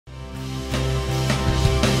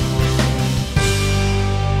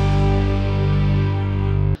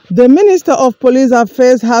The Minister of Police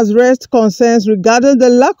Affairs has raised concerns regarding the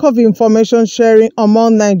lack of information sharing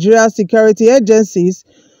among Nigeria's security agencies,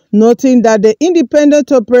 noting that the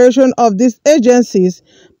independent operation of these agencies,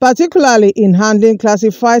 particularly in handling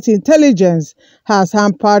classified intelligence, has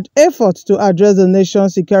hampered efforts to address the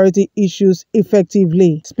nation's security issues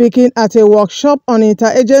effectively. Speaking at a workshop on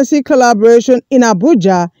interagency collaboration in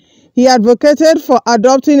Abuja, he advocated for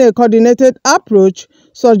adopting a coordinated approach,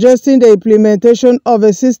 suggesting the implementation of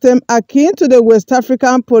a system akin to the West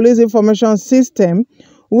African Police Information System,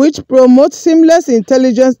 which promotes seamless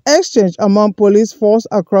intelligence exchange among police forces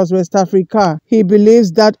across West Africa. He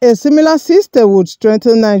believes that a similar system would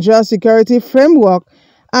strengthen Nigeria's security framework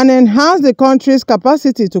and enhance the country's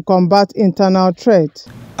capacity to combat internal threats.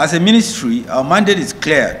 As a ministry, our mandate is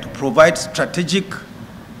clear: to provide strategic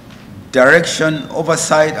direction,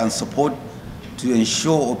 oversight, and support to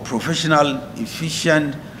ensure a professional,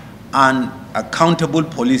 efficient, and accountable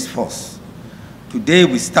police force. Today,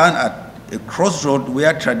 we stand at a crossroad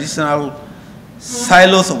where traditional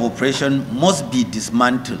silos of operation must be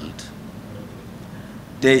dismantled.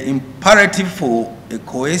 The imperative for a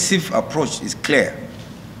cohesive approach is clear.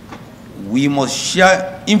 We must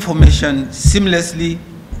share information seamlessly,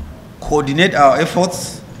 coordinate our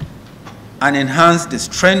efforts, and enhance the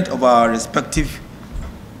strength of our respective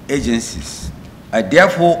agencies. I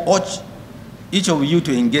therefore urge each of you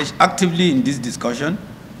to engage actively in this discussion,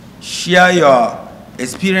 share your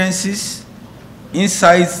experiences,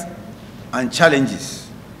 insights, and challenges.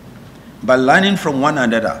 By learning from one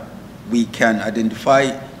another, we can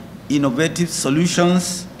identify innovative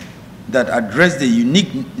solutions that address the unique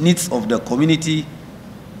needs of the community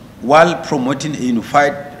while promoting a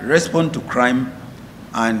unified response to crime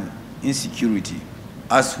and insecurity.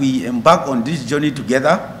 As we embark on this journey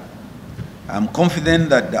together, I'm confident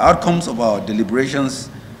that the outcomes of our deliberations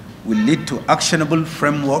will lead to actionable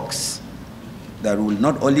frameworks that will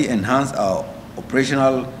not only enhance our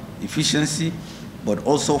operational efficiency, but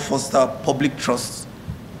also foster public trust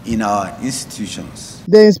in our institutions.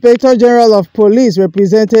 The Inspector General of Police,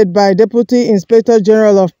 represented by Deputy Inspector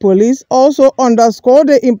General of Police, also underscored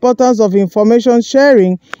the importance of information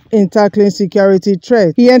sharing in tackling security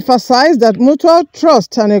threats. He emphasized that mutual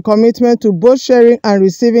trust and a commitment to both sharing and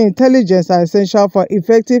receiving intelligence are essential for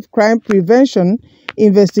effective crime prevention,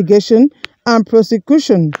 investigation, and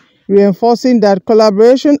prosecution, reinforcing that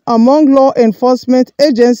collaboration among law enforcement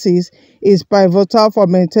agencies is pivotal for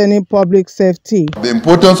maintaining public safety. The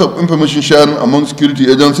importance of information sharing among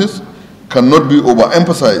security agencies cannot be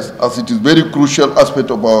overemphasized, as it is a very crucial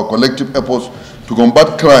aspect of our collective efforts to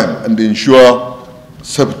combat crime and ensure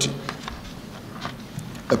safety.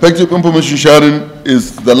 Effective information sharing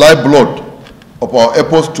is the lifeblood of our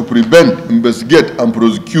efforts to prevent, investigate, and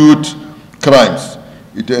prosecute crimes.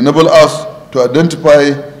 It enables us to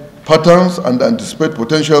identify patterns and anticipate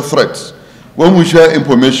potential threats. When we share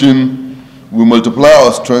information, we multiply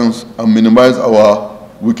our strengths and minimize our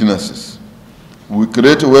weaknesses. We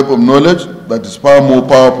create a web of knowledge that is far more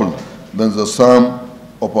powerful than the sum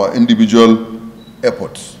of our individual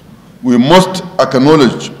efforts. We must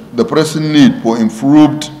acknowledge the pressing need for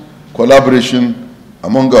improved collaboration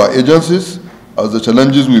among our agencies, as the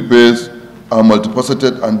challenges we face are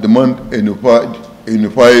multifaceted and demand a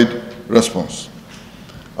unified response.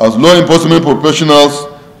 As law enforcement professionals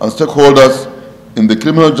and stakeholders in the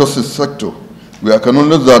criminal justice sector, we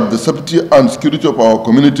acknowledge that the safety and security of our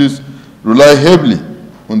communities rely heavily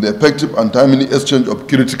on the effective and timely exchange of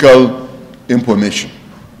critical information.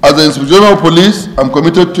 As the Inspector General of Police, I'm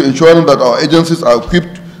committed to ensuring that our agencies are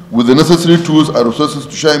equipped with the necessary tools and resources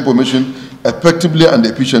to share information effectively and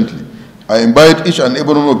efficiently. I invite each and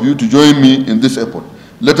every one of you to join me in this effort.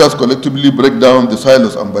 Let us collectively break down the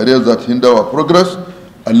silos and barriers that hinder our progress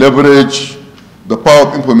and leverage the power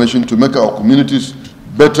of information to make our communities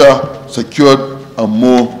better, secured, and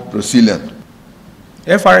more resilient.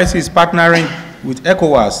 FRSC is partnering with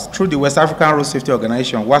ECOWAS through the West African Road Safety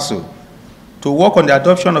Organization, WASO, to work on the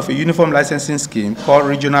adoption of a uniform licensing scheme called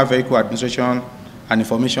Regional Vehicle Administration and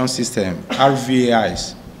Information System,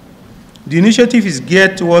 RVAIs. The initiative is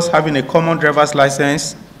geared towards having a common driver's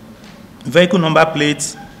license, vehicle number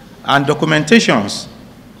plates, and documentations,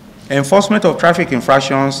 enforcement of traffic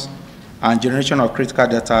infractions, and generation of critical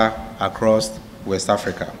data across West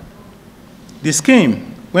Africa. The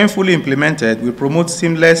scheme, when fully implemented, will promote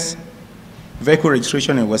seamless vehicle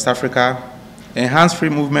registration in West Africa, enhance free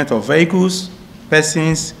movement of vehicles,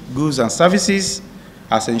 persons, goods, and services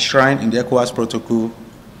as enshrined in the ECOWAS Protocol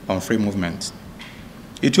on Free Movement.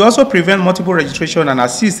 It will also prevent multiple registration and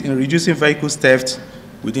assist in reducing vehicle theft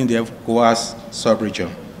within the ECOWAS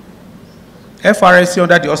sub-region. FRSC,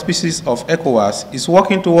 under the auspices of ECOWAS, is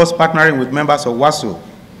working towards partnering with members of WASO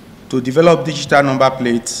to develop digital number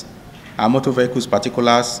plates and motor vehicles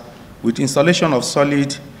particulars with installation of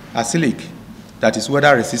solid acrylic, that is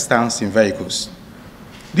weather resistance in vehicles.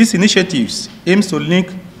 These initiatives aims to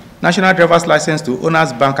link national driver's license to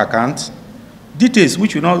owner's bank account, details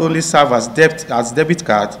which will not only serve as debit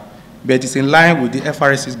card, but is in line with the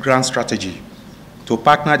FRSC's grand strategy to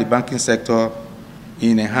partner the banking sector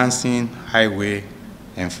in enhancing highway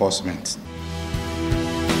enforcement.